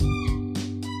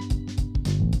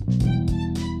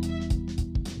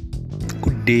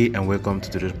Good day and welcome to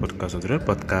today's podcast. On today's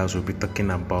podcast, we'll be talking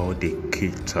about the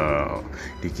guitar.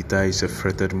 The guitar is a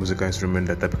fretted musical instrument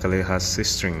that typically has 6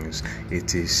 strings.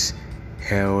 It is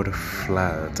held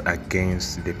flat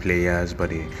against the player's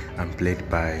body and played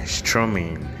by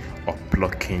strumming or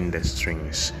plucking the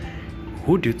strings.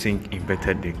 Who do you think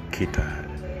invented the guitar?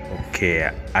 Okay,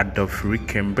 Adolf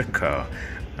Rickenbacker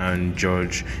and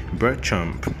George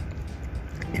Beauchamp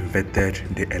invented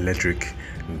the electric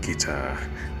guitar.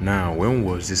 Now, when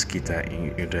was this guitar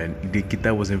invented? The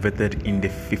guitar was invented in the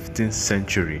 15th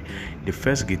century. The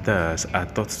first guitars are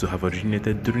thought to have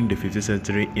originated during the 15th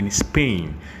century in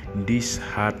Spain. These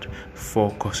had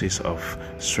 4 courses of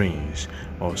strings,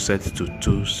 or set to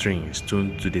 2 strings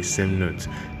tuned to the same note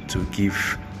to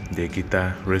give the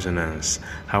guitar resonance.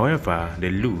 However,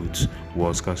 the lute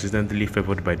was consistently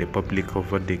favored by the public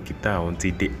over the guitar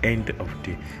until the end of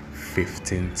the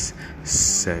 15th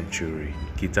century.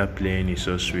 Guitar playing is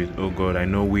so sweet. Oh God, I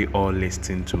know we all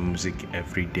listen to music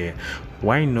every day.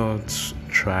 Why not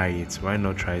try it? Why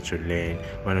not try to learn?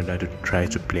 Why not try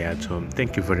to play at home?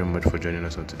 Thank you very much for joining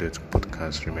us on today's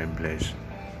podcast. Remain blessed.